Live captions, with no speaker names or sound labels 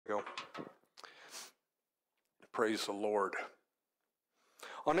go. Praise the Lord.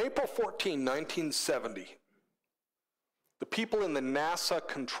 On April 14, 1970, the people in the NASA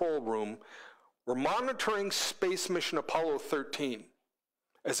control room were monitoring space mission Apollo 13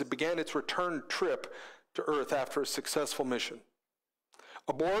 as it began its return trip to Earth after a successful mission.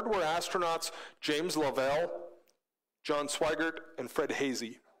 Aboard were astronauts James Lovell, John Swigert, and Fred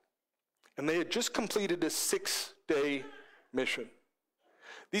Hazy, and they had just completed a 6-day mission.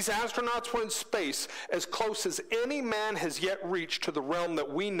 These astronauts were in space as close as any man has yet reached to the realm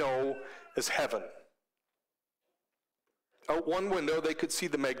that we know as heaven. Out one window, they could see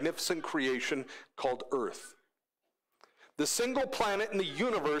the magnificent creation called Earth, the single planet in the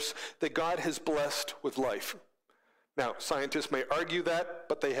universe that God has blessed with life. Now, scientists may argue that,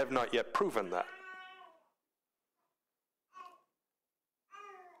 but they have not yet proven that.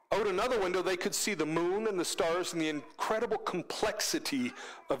 Out another window, they could see the moon and the stars and the incredible complexity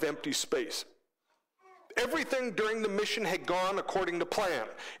of empty space. Everything during the mission had gone according to plan.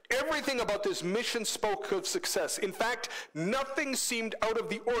 Everything about this mission spoke of success. In fact, nothing seemed out of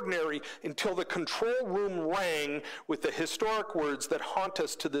the ordinary until the control room rang with the historic words that haunt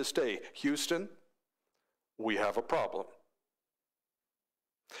us to this day. Houston, we have a problem.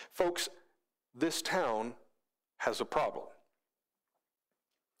 Folks, this town has a problem.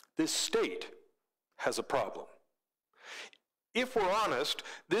 This state has a problem. If we're honest,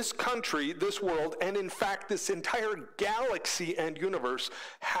 this country, this world, and in fact this entire galaxy and universe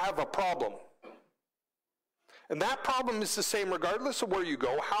have a problem. And that problem is the same regardless of where you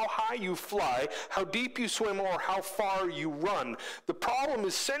go, how high you fly, how deep you swim, or how far you run. The problem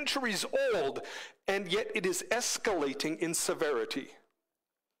is centuries old, and yet it is escalating in severity.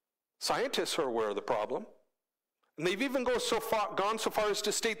 Scientists are aware of the problem. And they've even gone so far as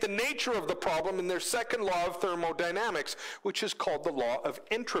to state the nature of the problem in their second law of thermodynamics, which is called the law of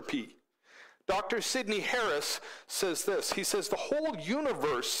entropy. Dr. Sidney Harris says this. He says the whole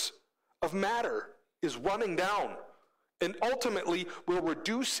universe of matter is running down and ultimately will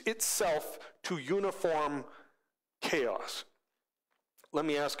reduce itself to uniform chaos. Let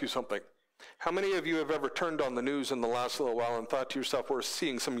me ask you something. How many of you have ever turned on the news in the last little while and thought to yourself, we're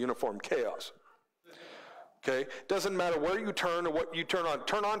seeing some uniform chaos? Okay, doesn't matter where you turn or what you turn on.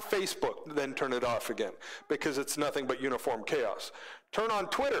 Turn on Facebook, then turn it off again, because it's nothing but uniform chaos. Turn on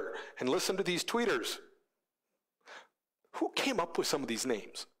Twitter and listen to these tweeters. Who came up with some of these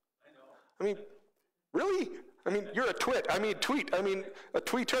names? I mean, really? I mean, you're a tweet, a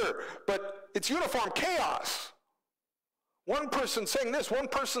tweeter, but it's uniform chaos. One person saying this, one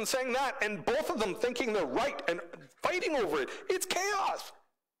person saying that, and both of them thinking they're right and fighting over it. It's chaos.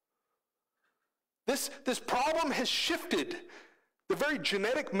 This problem has shifted the very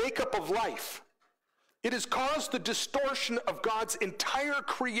genetic makeup of life. It has caused the distortion of God's entire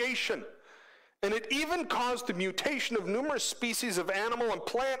creation. And it even caused the mutation of numerous species of animal and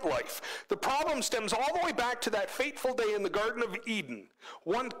plant life. The problem stems all the way back to that fateful day in the Garden of Eden.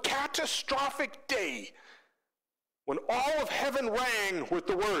 One catastrophic day when all of heaven rang with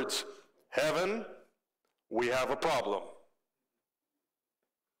the words, "Heaven, we have a problem."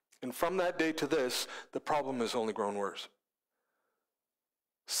 And from that day to this, the problem has only grown worse.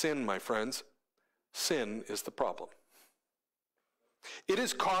 Sin, my friends, sin is the problem. It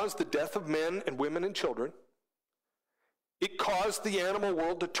has caused the death of men and women and children. It caused the animal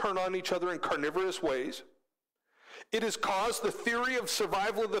world to turn on each other in carnivorous ways. It has caused the theory of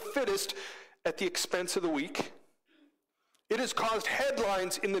survival of the fittest at the expense of the weak. It has caused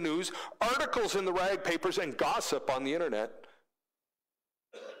headlines in the news, articles in the rag papers, and gossip on the internet.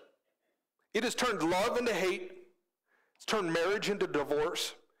 It has turned love into hate. It's turned marriage into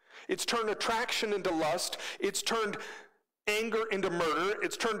divorce. It's turned attraction into lust. It's turned anger into murder.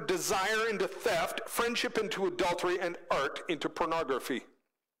 It's turned desire into theft, friendship into adultery, and art into pornography.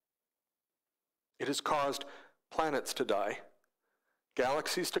 It has caused planets to die,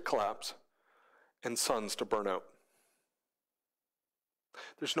 galaxies to collapse, and suns to burn out.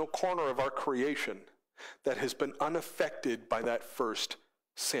 There's no corner of our creation that has been unaffected by that first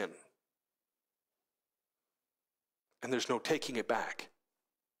sin. And there's no taking it back.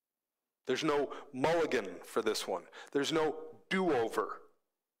 There's no mulligan for this one. There's no do-over.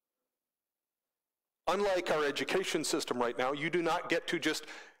 Unlike our education system right now, you do not get to just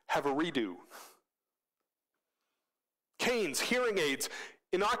have a redo. Canes, hearing aids,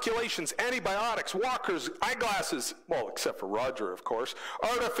 inoculations, antibiotics, walkers, eyeglasses, well, except for Roger, of course,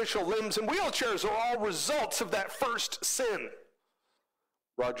 artificial limbs, and wheelchairs are all results of that first sin.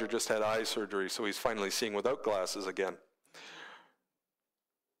 Roger just had eye surgery, so he's finally seeing without glasses again.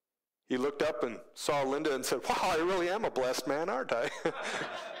 He looked up and saw Linda and said, "Wow, I really am a blessed man, aren't I?"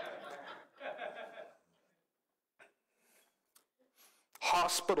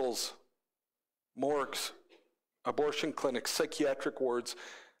 hospitals, morgues, abortion clinics, psychiatric wards,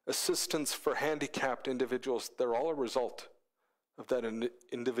 assistance for handicapped individuals, they're all a result of that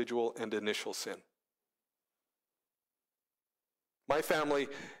individual and initial sin. My family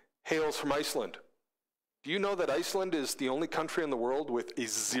hails from Iceland. Do you know that Iceland is the only country in the world with a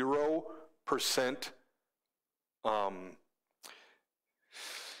 0%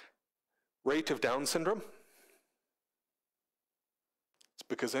 rate of Down syndrome? It's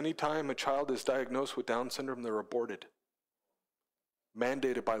because any time a child is diagnosed with Down syndrome, they're aborted,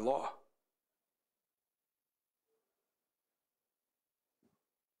 mandated by law.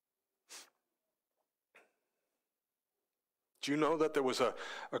 Do you know that there was a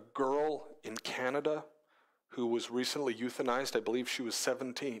girl in Canada who was recently euthanized? I believe she was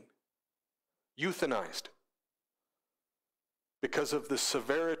 17. Euthanized because of the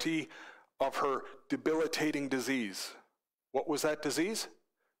severity of her debilitating disease. What was that disease?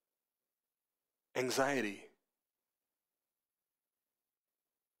 Anxiety.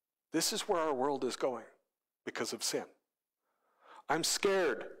 This is where our world is going because of sin. I'm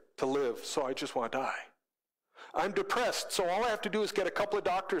scared to live, so I just want to die. I'm depressed, so all I have to do is get a couple of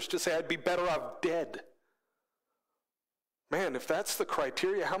doctors to say I'd be better off dead. Man, if that's the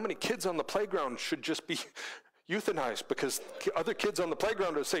criteria, how many kids on the playground should just be euthanized because other kids on the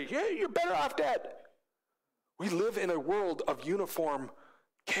playground will say, yeah, you're better off dead. We live in a world of uniform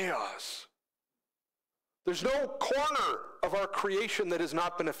chaos. There's no corner of our creation that has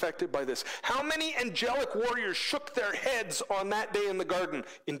not been affected by this. How many angelic warriors shook their heads on that day in the garden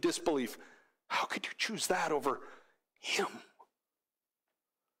in disbelief? How could you choose that over him?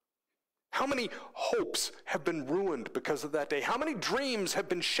 How many hopes have been ruined because of that day? How many dreams have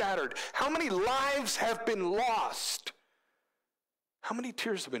been shattered? How many lives have been lost? How many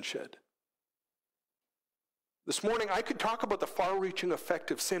tears have been shed? This morning, I could talk about the far-reaching effect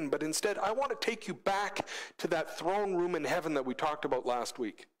of sin, but instead, I want to take you back to that throne room in heaven that we talked about last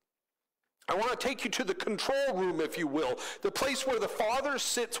week. I want to take you to the control room, if you will, the place where the Father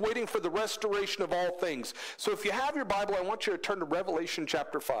sits waiting for the restoration of all things. So if you have your Bible, I want you to turn to Revelation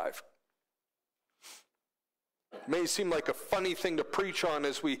chapter 5. It may seem like a funny thing to preach on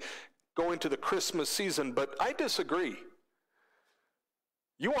as we go into the Christmas season, but I disagree.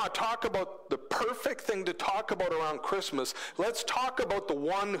 You want to talk about the perfect thing to talk about around Christmas? Let's talk about the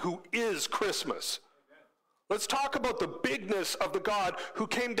one who is Christmas. Let's talk about the bigness of the God who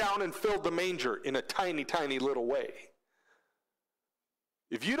came down and filled the manger in a tiny, tiny little way.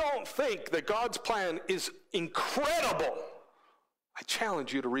 If you don't think that God's plan is incredible, I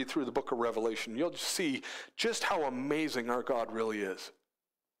challenge you to read through the book of Revelation. You'll see just how amazing our God really is.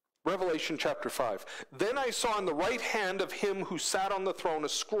 Revelation chapter 5. Then I saw in the right hand of him who sat on the throne a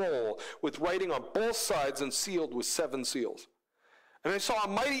scroll with writing on both sides and sealed with 7 seals. And I saw a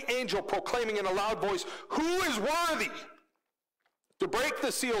mighty angel proclaiming in a loud voice, "Who is worthy to break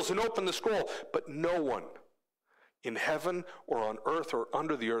the seals and open the scroll?" But no one in heaven or on earth or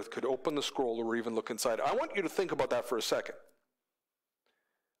under the earth could open the scroll or even look inside. I want you to think about that for a second.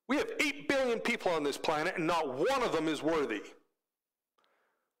 We have 8 billion people on this planet, and not one of them is worthy.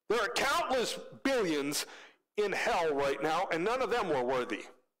 There are countless billions in hell right now, and none of them were worthy.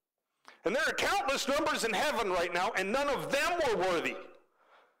 And there are countless numbers in heaven right now, and none of them were worthy,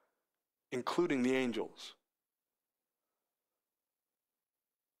 including the angels.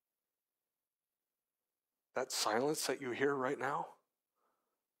 That silence that you hear right now,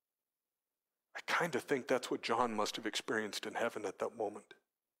 I kind of think that's what John must have experienced in heaven at that moment.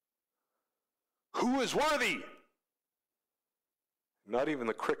 Who is worthy? Not even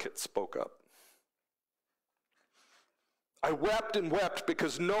the crickets spoke up. I wept and wept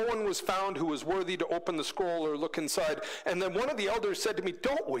because no one was found who was worthy to open the scroll or look inside. And then one of the elders said to me,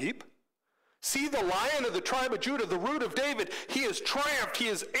 "Don't weep. See the Lion of the tribe of Judah, the Root of David. He has triumphed. He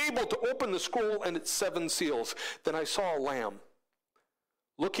is able to open the scroll and its 7 seals." Then I saw a lamb,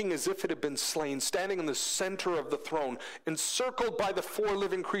 looking as if it had been slain, standing in the center of the throne, encircled by the 4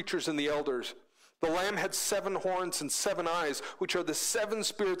 living creatures and the elders. The Lamb had 7 horns and 7 eyes, which are the 7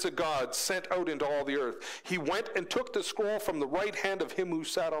 spirits of God sent out into all the earth. He went and took the scroll from the right hand of him who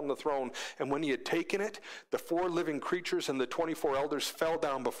sat on the throne. And when he had taken it, the 4 living creatures and the 24 elders fell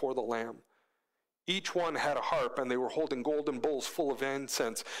down before the Lamb. Each one had a harp, and they were holding golden bowls full of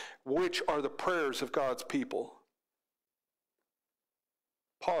incense, which are the prayers of God's people.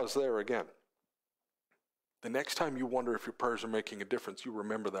 Pause there again. The next time you wonder if your prayers are making a difference, you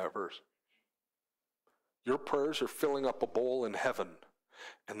remember that verse. Your prayers are filling up a bowl in heaven,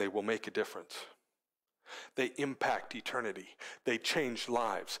 and they will make a difference. They impact eternity. They change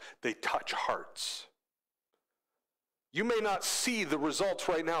lives. They touch hearts. You may not see the results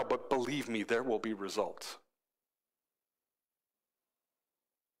right now, but believe me, there will be results.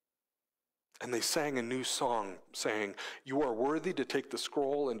 And they sang a new song saying, you are worthy to take the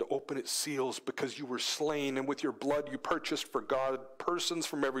scroll and to open its seals because you were slain, and with your blood you purchased for God persons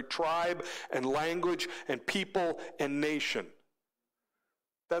from every tribe and language and people and nation.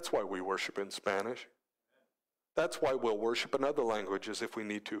 That's why we worship in Spanish. That's why we'll worship in other languages if we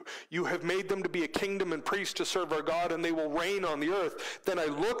need to. You have made them to be a kingdom and priests to serve our God, and they will reign on the earth. Then I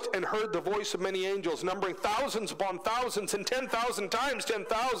looked and heard the voice of many angels, numbering thousands upon thousands and 10,000 times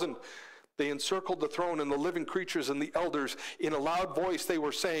 10,000. They encircled the throne and the living creatures and the elders. In a loud voice they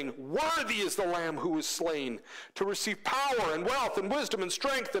were saying, worthy is the Lamb who was slain to receive power and wealth and wisdom and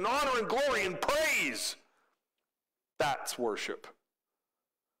strength and honor and glory and praise. That's worship.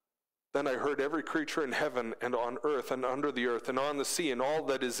 Then I heard every creature in heaven and on earth and under the earth and on the sea and all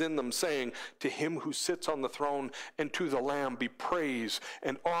that is in them saying, to him who sits on the throne and to the Lamb be praise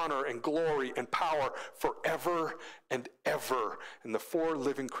and honor and glory and power forever and ever. And the four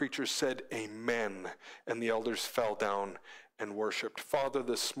living creatures said, amen. And the elders fell down and worshiped. Father,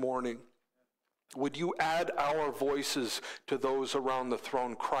 this morning, would you add our voices to those around the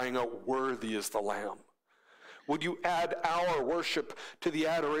throne crying out, worthy is the Lamb? Would you add our worship to the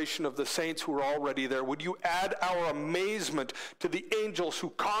adoration of the saints who are already there? Would you add our amazement to the angels who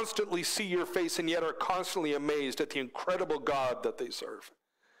constantly see your face and yet are constantly amazed at the incredible God that they serve?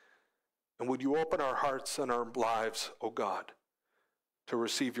 And would you open our hearts and our lives, O God, to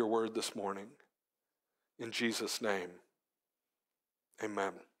receive your word this morning? In Jesus' name,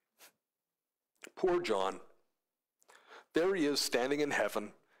 amen. Poor John. There he is standing in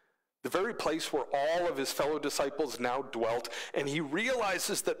heaven, the very place where all of his fellow disciples now dwelt, and he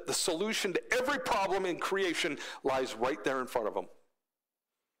realizes that the solution to every problem in creation lies right there in front of him.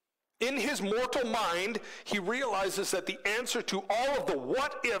 In his mortal mind, he realizes that the answer to all of the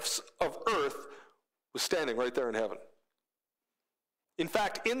what-ifs of earth was standing right there in heaven. In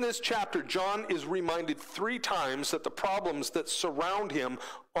fact, in this chapter, John is reminded 3 times that the problems that surround him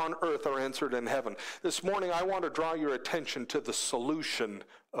on earth are answered in heaven. This morning, I want to draw your attention to the solution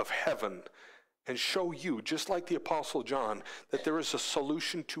of heaven and show you, just like the Apostle John, that there is a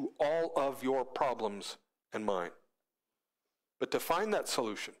solution to all of your problems and mine. But to find that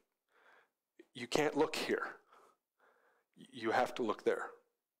solution, you can't look here. You have to look there.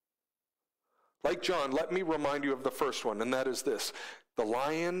 Like John, let me remind you of the first one, and that is this. The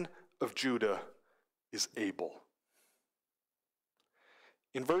Lion of Judah is able.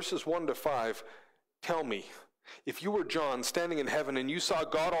 In verses 1 to 5, tell me, if you were John standing in heaven and you saw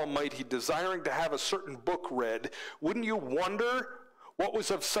God Almighty desiring to have a certain book read, wouldn't you wonder what was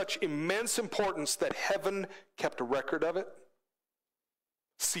of such immense importance that heaven kept a record of it?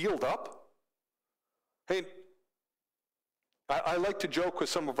 Sealed up? Hey, I like to joke with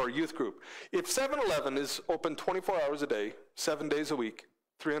some of our youth group. If 7-Eleven is open 24 hours a day, 7 days a week,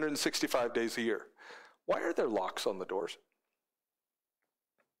 365 days a year, why are there locks on the doors?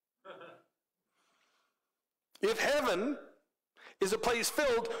 If heaven is a place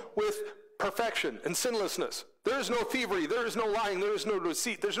filled with perfection and sinlessness, there is no thievery, there is no lying, there is no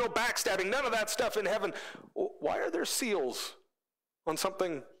deceit, there's no backstabbing, none of that stuff in heaven, why are there seals on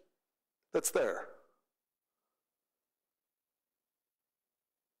something that's there?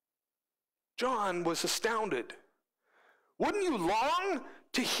 John was astounded. Wouldn't you long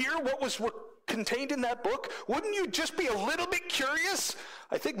to hear what was contained in that book? Wouldn't you just be a little bit curious?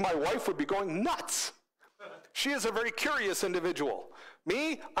 I think my wife would be going nuts. She is a very curious individual.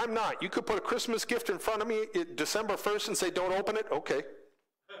 Me, I'm not. You could put a Christmas gift in front of me December 1st and say, don't open it. Okay.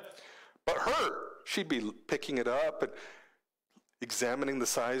 But her, she'd be picking it up and examining the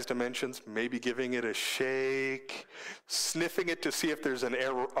size dimensions, maybe giving it a shake, sniffing it to see if there's an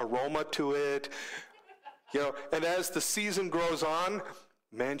aroma to it. You know, and as the season grows on,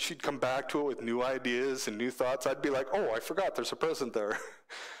 man, she'd come back to it with new ideas and new thoughts. I'd be like, oh, I forgot there's a present there.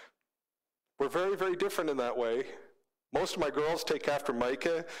 We're very, very different in that way. Most of my girls take after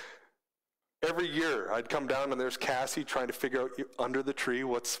Micah. Every year I'd come down and there's Cassie trying to figure out under the tree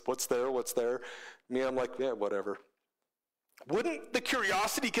what's there. Me, I'm like, yeah, whatever. Wouldn't the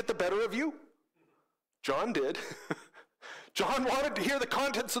curiosity get the better of you? John did. John wanted to hear the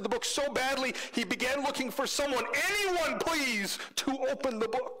contents of the book so badly, he began looking for someone, anyone please, to open the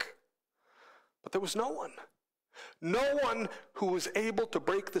book. But there was no one. No one who was able to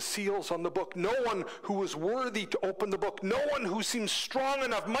break the seals on the book. No one who was worthy to open the book. No one who seemed strong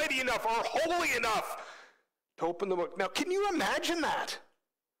enough, mighty enough, or holy enough to open the book. Now, can you imagine that?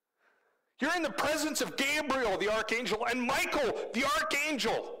 You're in the presence of Gabriel, the archangel, and Michael, the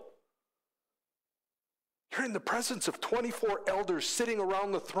archangel. You're in the presence of 24 elders sitting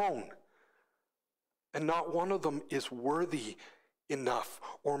around the throne, and not one of them is worthy enough,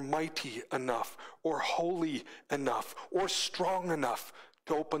 or mighty enough, or holy enough, or strong enough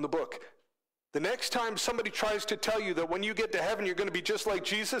to open the book. The next time somebody tries to tell you that when you get to heaven you're going to be just like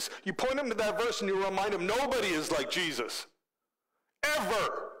Jesus, you point them to that verse and you remind them nobody is like Jesus.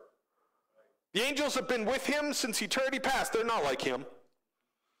 Ever. The angels have been with him since eternity past. They're not like him.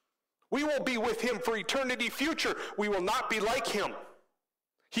 We will be with him for eternity future. We will not be like him.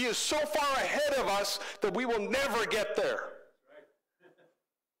 He is so far ahead of us that we will never get there.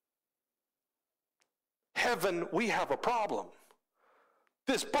 Heaven, we have a problem.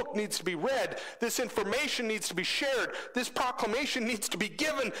 This book needs to be read. This information needs to be shared. This proclamation needs to be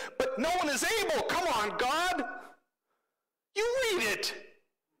given, but no one is able. Come on, God. You read it.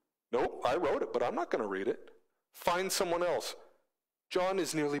 Nope, I wrote it, but I'm not going to read it. Find someone else. John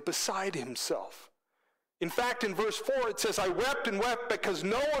is nearly beside himself. In fact, in verse 4, it says, I wept and wept because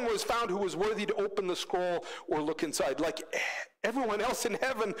no one was found who was worthy to open the scroll or look inside. Like everyone else in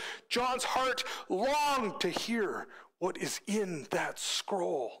heaven, John's heart longed to hear what is in that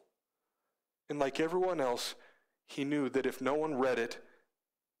scroll. And like everyone else, he knew that if no one read it,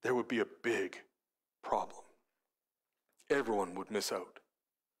 there would be a big problem. Everyone would miss out.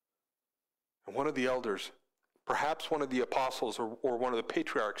 And one of the elders, perhaps one of the apostles or one of the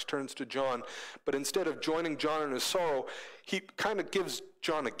patriarchs, turns to John, but instead of joining John in his sorrow, he kind of gives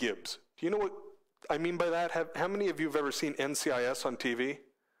John a Gibbs. Do you know what I mean by that? How many of you have ever seen NCIS on TV?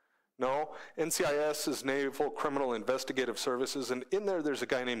 No? NCIS is Naval Criminal Investigative Services, and in there's a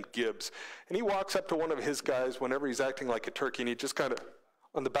guy named Gibbs. And he walks up to one of his guys whenever he's acting like a turkey, and he just kind of,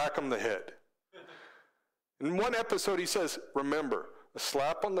 on the back of the head. In one episode, he says, remember, a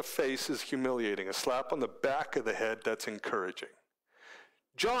slap on the face is humiliating. A slap on the back of the head, that's encouraging.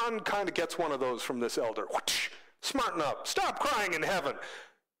 John kind of gets one of those from this elder. Whoosh, smarten up. Stop crying in heaven.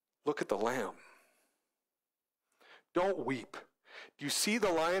 Look at the Lamb. Don't weep. Do you see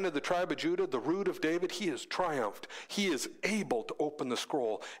the Lion of the tribe of Judah, the Root of David? He has triumphed. He is able to open the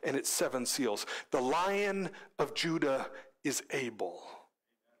scroll and its 7 seals. The Lion of Judah is able.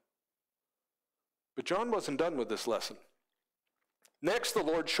 But John wasn't done with this lesson. Next, the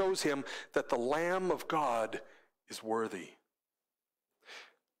Lord shows him that the Lamb of God is worthy.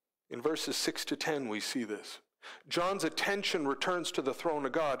 In verses 6 to 10, we see this. John's attention returns to the throne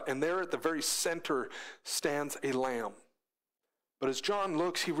of God, and there at the very center stands a lamb. But as John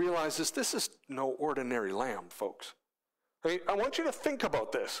looks, he realizes this is no ordinary lamb, folks. I want you to think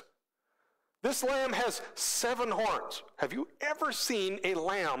about this. This lamb has 7 horns. Have you ever seen a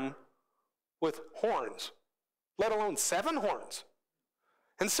lamb with horns, let alone 7 horns?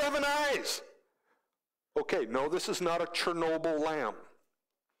 And 7 eyes. Okay, no, this is not a Chernobyl lamb.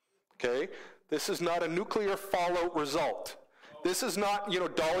 Okay? This is not a nuclear fallout result. This is not,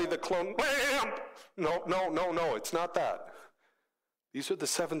 Dolly the clone. Lamb! No, it's not that. These are the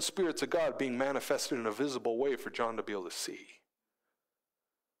 7 spirits of God being manifested in a visible way for John to be able to see.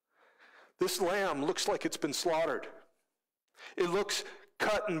 This lamb looks like it's been slaughtered. It looks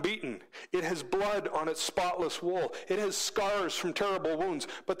cut and beaten. It has blood on its spotless wool. It has scars from terrible wounds.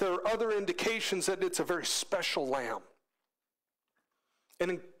 But there are other indications that it's a very special lamb.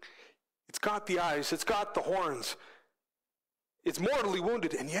 And it's got the eyes. It's got the horns. It's mortally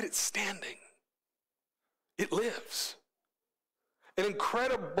wounded, and yet it's standing. It lives. An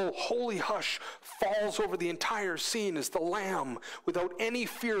incredible holy hush falls over the entire scene as the Lamb, without any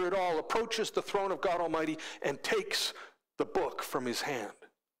fear at all, approaches the throne of God Almighty and takes the book from his hand.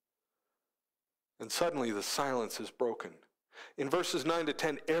 And suddenly the silence is broken. In verses 9 to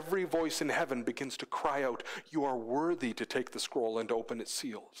 10, every voice in heaven begins to cry out, "You are worthy to take the scroll and to open its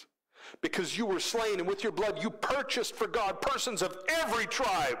seals. Because you were slain, and with your blood you purchased for God persons of every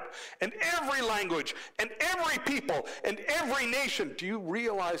tribe and every language and every people and every nation." Do you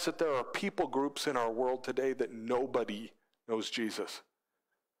realize that there are people groups in our world today that nobody knows Jesus?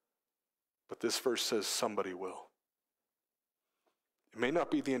 But this verse says somebody will. It may not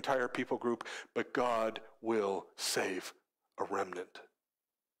be the entire people group, but God will save a remnant.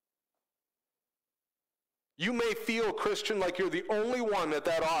 You may feel, Christian, like you're the only one at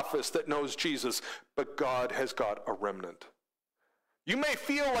that office that knows Jesus, but God has got a remnant. You may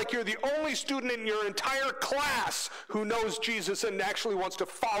feel like you're the only student in your entire class who knows Jesus and actually wants to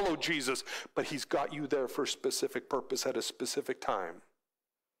follow Jesus, but he's got you there for a specific purpose at a specific time.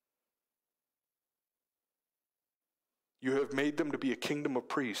 You have made them to be a kingdom of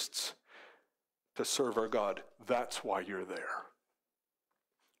priests to serve our God. That's why you're there.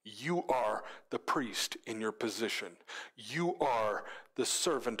 You are the priest in your position. You are the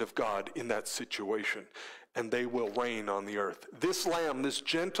servant of God in that situation, and they will reign on the earth. This lamb, this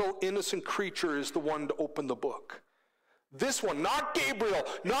gentle, innocent creature is the one to open the book. This one, not Gabriel,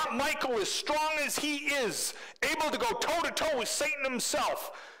 not Michael, as strong as he is, able to go toe-to-toe with Satan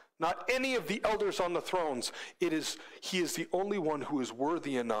himself. Not any of the elders on the thrones. He is the only one who is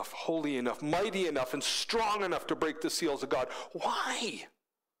worthy enough, holy enough, mighty enough, and strong enough to break the seals of God. Why?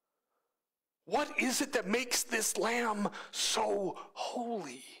 What is it that makes this lamb so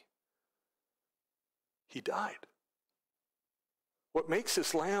holy? He died. What makes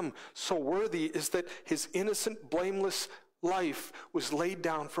this lamb so worthy is that his innocent, blameless life was laid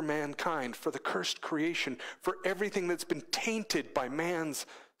down for mankind, for the cursed creation, for everything that's been tainted by man's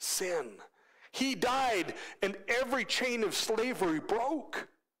sin. He died, and every chain of slavery broke.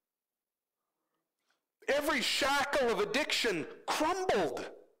 Every shackle of addiction crumbled.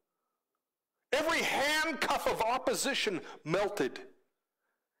 Every handcuff of opposition melted.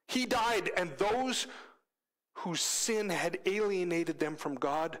 He died, and those whose sin had alienated them from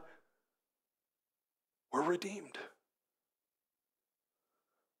God were redeemed.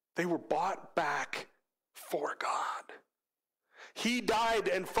 They were bought back for God. He died,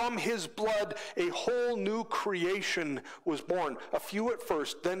 and from his blood, a whole new creation was born. A few at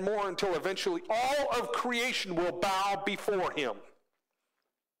first, then more, until eventually all of creation will bow before him.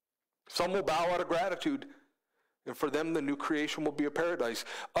 Some will bow out of gratitude, and for them the new creation will be a paradise.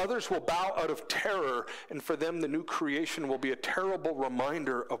 Others will bow out of terror, and for them the new creation will be a terrible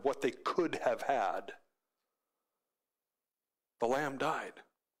reminder of what they could have had. The Lamb died.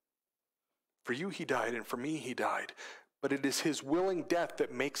 For you he died, and for me he died. But it is his willing death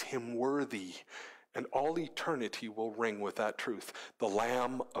that makes him worthy, and all eternity will ring with that truth. The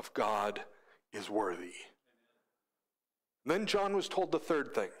Lamb of God is worthy. Then John was told the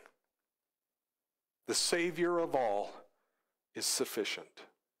third thing. The Savior of all is sufficient.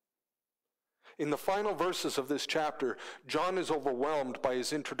 In the final verses of this chapter, John is overwhelmed by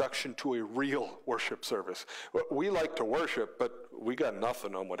his introduction to a real worship service. We like to worship, but we got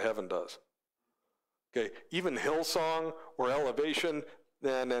nothing on what heaven does. Okay, even Hillsong or Elevation,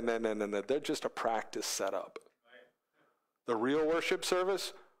 no, they're just a practice setup. The real worship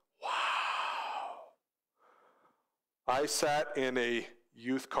service, wow. I sat in a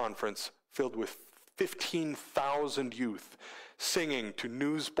youth conference filled with 15,000 youth singing to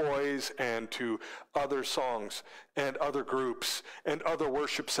Newsboys and to other songs and other groups and other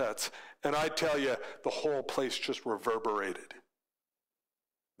worship sets. And I tell you, the whole place just reverberated.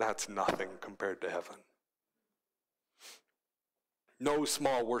 That's nothing compared to heaven. No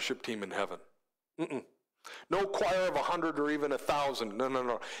small worship team in heaven. No choir of 100 or even 1,000.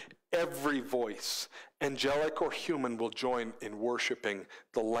 No. Every voice, angelic or human, will join in worshiping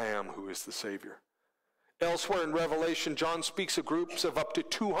the Lamb who is the Savior. Elsewhere in Revelation, John speaks of groups of up to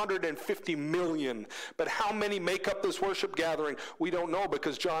 250 million. But how many make up this worship gathering? We don't know,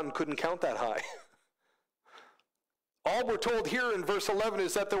 because John couldn't count that high. All we're told here in verse 11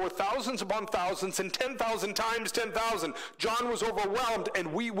 is that there were thousands upon thousands and 10,000 times 10,000. John was overwhelmed,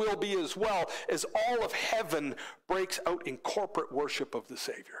 and we will be as well, as all of heaven breaks out in corporate worship of the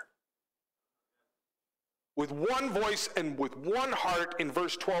Savior. With one voice and with one heart, in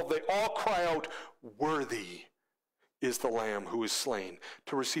verse 12, they all cry out, "Worthy is the Lamb who is slain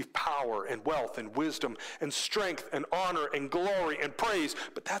to receive power and wealth and wisdom and strength and honor and glory and praise."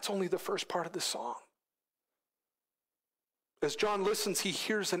 But that's only the first part of the song. As John listens, he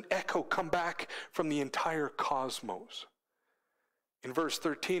hears an echo come back from the entire cosmos. In verse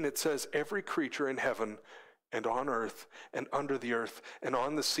 13, it says, "Every creature in heaven and on earth and under the earth and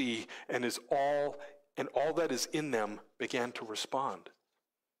on the sea and all that is in them began to respond."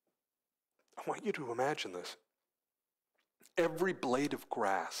 I want you to imagine this. Every blade of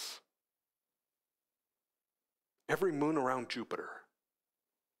grass, every moon around Jupiter,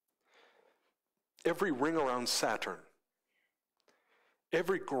 every ring around Saturn,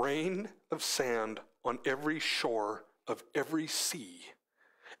 every grain of sand on every shore of every sea,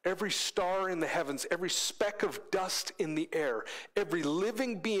 every star in the heavens, every speck of dust in the air, every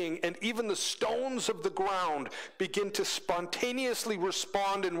living being, and even the stones of the ground begin to spontaneously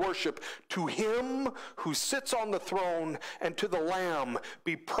respond in worship. To him who sits on the throne and to the Lamb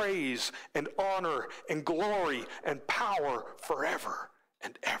be praise and honor and glory and power forever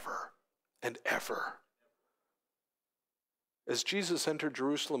and ever and ever. As Jesus entered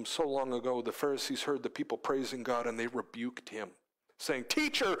Jerusalem so long ago, the Pharisees heard the people praising God, and they rebuked him, saying,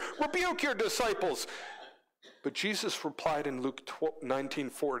 "Teacher, rebuke your disciples." But Jesus replied in Luke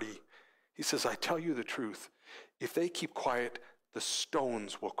 19:40, he says, "I tell you the truth, if they keep quiet, the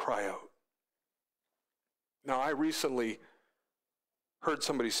stones will cry out. Now, I recently heard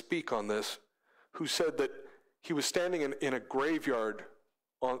somebody speak on this who said that he was standing in a graveyard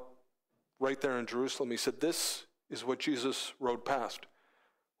right there in Jerusalem. He said, this is what Jesus rode past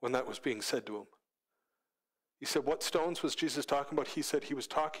when that was being said to him. He said, what stones was Jesus talking about? He said he was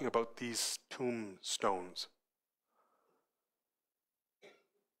talking about these tombstones.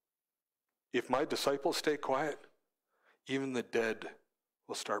 If my disciples stay quiet, even the dead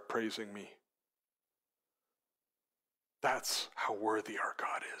will start praising me. That's how worthy our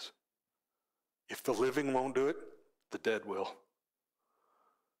God is. If the living won't do it, the dead will.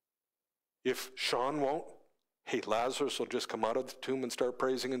 If Sean won't, hey, Lazarus will just come out of the tomb and start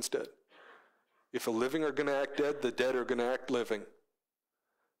praising instead. If the living are going to act dead, the dead are going to act living.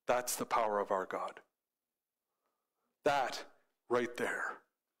 That's the power of our God. That right there.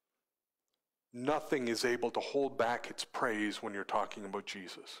 Nothing is able to hold back its praise when you're talking about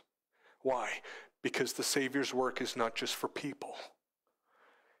Jesus. Why? Because the Savior's work is not just for people.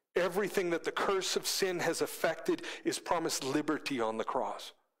 Everything that the curse of sin has affected is promised liberty on the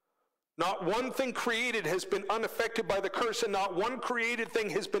cross. Not one thing created has been unaffected by the curse, and not one created thing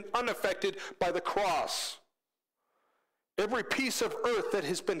has been unaffected by the cross. Every piece of earth that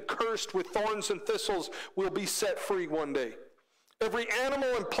has been cursed with thorns and thistles will be set free one day. Every animal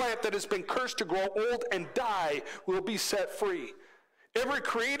and plant that has been cursed to grow old and die will be set free. Every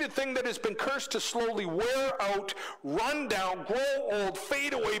created thing that has been cursed to slowly wear out, run down, grow old,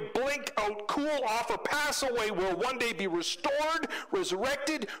 fade away, blink out, cool off, or pass away will one day be restored,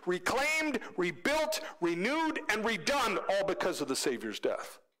 resurrected, reclaimed, rebuilt, renewed, and redone, all because of the Savior's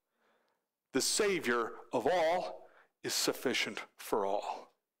death. The Savior of all is sufficient for all.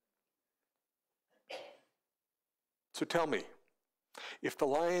 So tell me, if the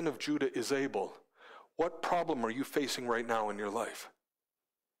Lion of Judah is able, what problem are you facing right now in your life?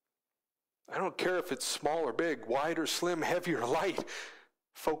 I don't care if it's small or big, wide or slim, heavy or light.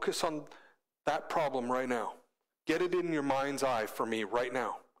 Focus on that problem right now. Get it in your mind's eye for me right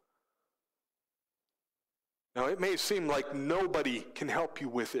now. Now, it may seem like nobody can help you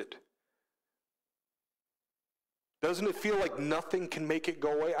with it. Doesn't it feel like nothing can make it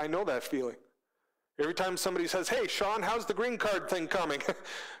go away? I know that feeling. Every time somebody says, hey, Sean, how's the green card thing coming?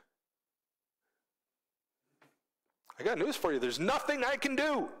 I got news for you. There's nothing I can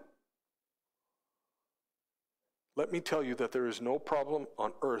do. Let me tell you that there is no problem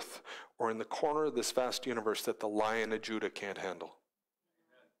on earth or in the corner of this vast universe that the Lion of Judah can't handle.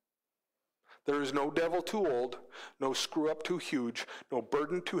 There is no devil too old, no screw up too huge, no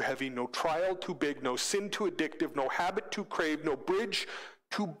burden too heavy, no trial too big, no sin too addictive, no habit too craved, no bridge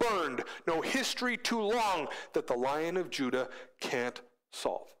too burned, no history too long that the Lion of Judah can't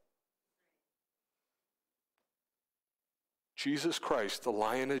solve. Jesus Christ, the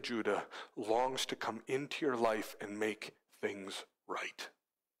Lion of Judah, longs to come into your life and make things right.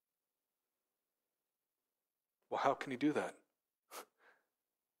 Well, how can he do that?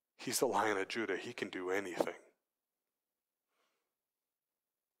 He's the Lion of Judah. He can do anything.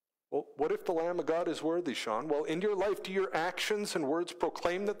 Well, what if the Lamb of God is worthy, Sean? Well, in your life, do your actions and words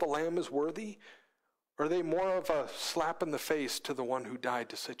proclaim that the Lamb is worthy? Or are they more of a slap in the face to the one who died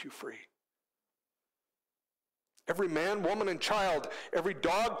to set you free? Every man, woman, and child, every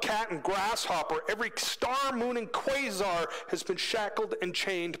dog, cat, and grasshopper, every star, moon, and quasar has been shackled and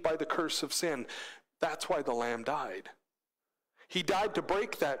chained by the curse of sin. That's why the Lamb died. He died to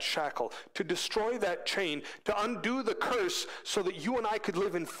break that shackle, to destroy that chain, to undo the curse so that you and I could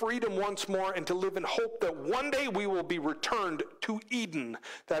live in freedom once more and to live in hope that one day we will be returned to Eden,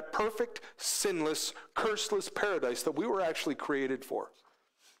 that perfect, sinless, curseless paradise that we were actually created for.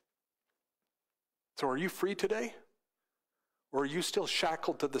 So are you free today? Or are you still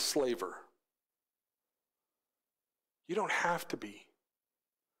shackled to the slaver? You don't have to be,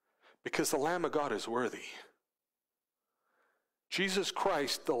 because the Lamb of God is worthy. Jesus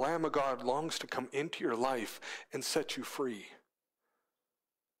Christ, the Lamb of God, longs to come into your life and set you free.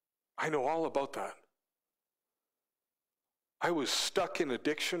 I know all about that. I was stuck in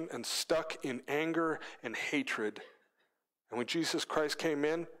addiction and stuck in anger and hatred. And when Jesus Christ came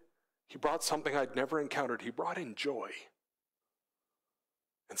in, he brought something I'd never encountered. He brought in joy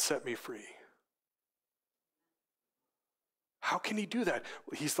and set me free. How can he do that?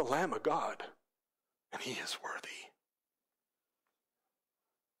 Well, he's the Lamb of God, and he is worthy.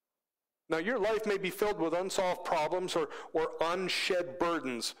 Now, your life may be filled with unsolved problems or unshed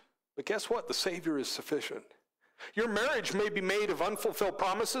burdens, but guess what? The Savior is sufficient. Your marriage may be made of unfulfilled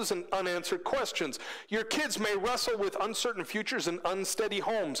promises and unanswered questions. Your kids may wrestle with uncertain futures and unsteady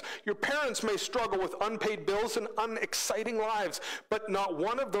homes. Your parents may struggle with unpaid bills and unexciting lives, but not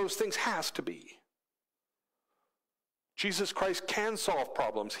one of those things has to be. Jesus Christ can solve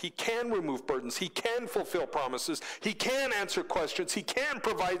problems. He can remove burdens. He can fulfill promises. He can answer questions. He can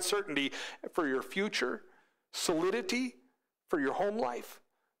provide certainty for your future, solidity for your home life,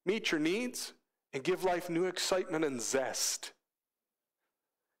 meet your needs, and give life new excitement and zest.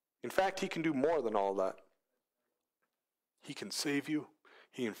 In fact, he can do more than all that. He can save you.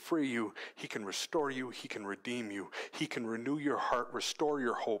 He can free you. He can restore you. He can redeem you. He can renew your heart, restore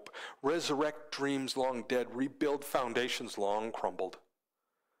your hope, resurrect dreams long dead, rebuild foundations long crumbled.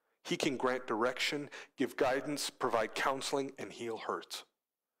 He can grant direction, give guidance, provide counseling, and heal hurts.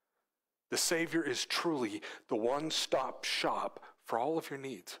 The Savior is truly the one-stop shop for all of your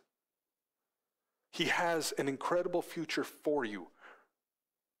needs. He has an incredible future for you.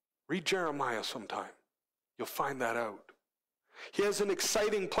 Read Jeremiah sometime. You'll find that out. He has an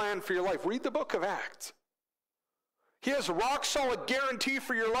exciting plan for your life. Read the book of Acts. He has a rock-solid guarantee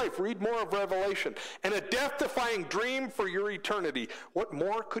for your life. Read more of Revelation. And a death-defying dream for your eternity. What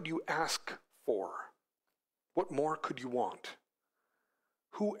more could you ask for? What more could you want?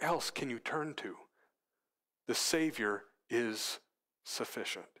 Who else can you turn to? The Savior is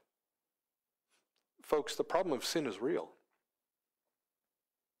sufficient. Folks, the problem of sin is real.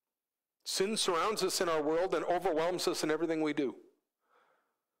 Sin surrounds us in our world and overwhelms us in everything we do.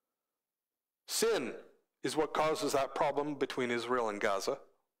 Sin is what causes that problem between Israel and Gaza.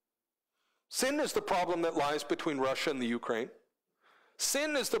 Sin is the problem that lies between Russia and the Ukraine.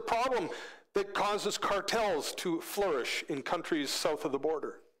 Sin is the problem that causes cartels to flourish in countries south of the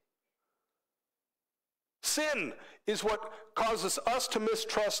border. Sin is what causes us to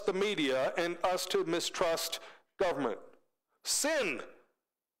mistrust the media and us to mistrust government. Sin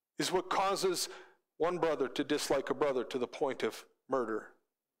is what causes one brother to dislike a brother to the point of murder.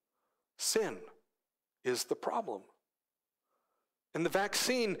 Sin is the problem. And the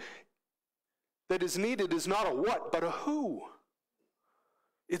vaccine that is needed is not a what, but a who.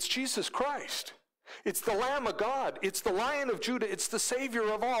 It's Jesus Christ. It's the Lamb of God. It's the Lion of Judah. It's the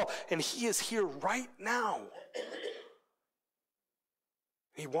Savior of all. And he is here right now.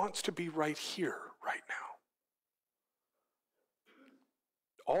 He wants to be right here, right now.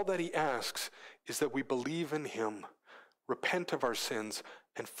 All that he asks is that we believe in him, repent of our sins,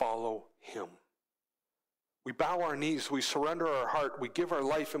 and follow him. We bow our knees, we surrender our heart, we give our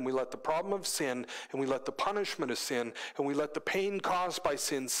life, and we let the problem of sin, and we let the punishment of sin, and we let the pain caused by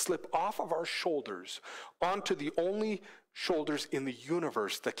sin slip off of our shoulders onto the only shoulders in the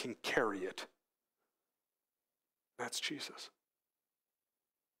universe that can carry it. That's Jesus.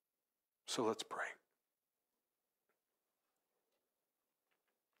 So let's pray.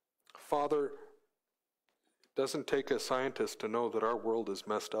 Father, it doesn't take a scientist to know that our world is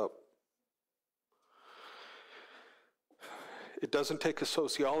messed up. It doesn't take a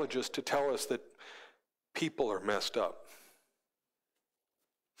sociologist to tell us that people are messed up.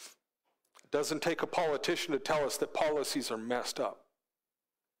 It doesn't take a politician to tell us that policies are messed up.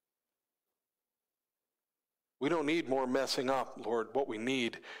 We don't need more messing up, Lord. What we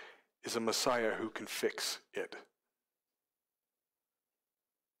need is a Messiah who can fix it.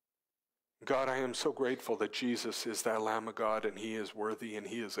 God, I am so grateful that Jesus is that Lamb of God, and he is worthy and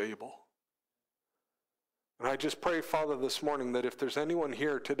he is able. And I just pray, Father, this morning that if there's anyone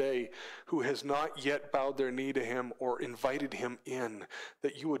here today who has not yet bowed their knee to him or invited him in,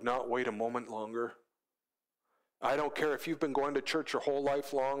 that you would not wait a moment longer. I don't care if you've been going to church your whole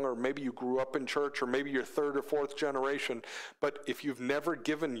life long, or maybe you grew up in church, or maybe you're third or fourth generation, but if you've never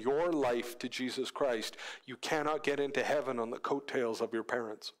given your life to Jesus Christ, you cannot get into heaven on the coattails of your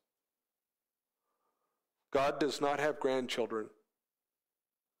parents. God does not have grandchildren.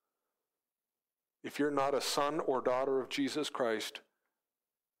 If you're not a son or daughter of Jesus Christ,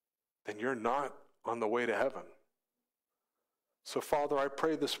 then you're not on the way to heaven. So, Father, I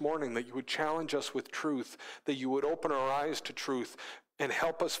pray this morning that you would challenge us with truth, that you would open our eyes to truth, and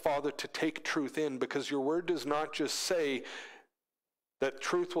help us, Father, to take truth in, because your word does not just say that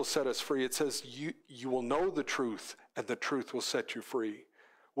truth will set us free. It says you will know the truth, and the truth will set you free.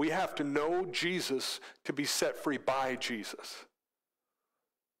 We have to know Jesus to be set free by Jesus.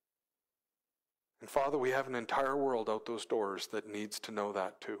 And Father, we have an entire world out those doors that needs to know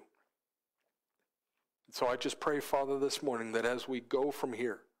that too. And so I just pray, Father, this morning that as we go from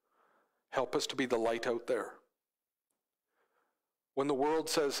here, help us to be the light out there. When the world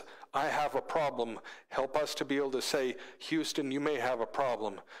says, I have a problem, help us to be able to say, Houston, you may have a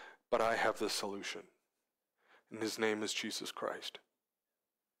problem, but I have the solution. And his name is Jesus Christ.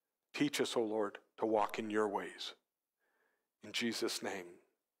 Teach us, O Lord, to walk in your ways. In Jesus' name,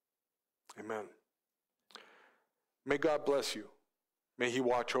 amen. May God bless you. May he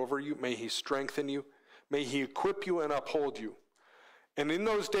watch over you. May he strengthen you. May he equip you and uphold you. And in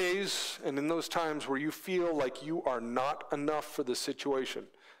those days and in those times where you feel like you are not enough for the situation,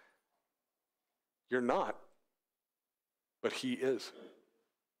 you're not, but he is.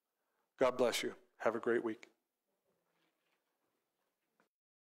 God bless you. Have a great week.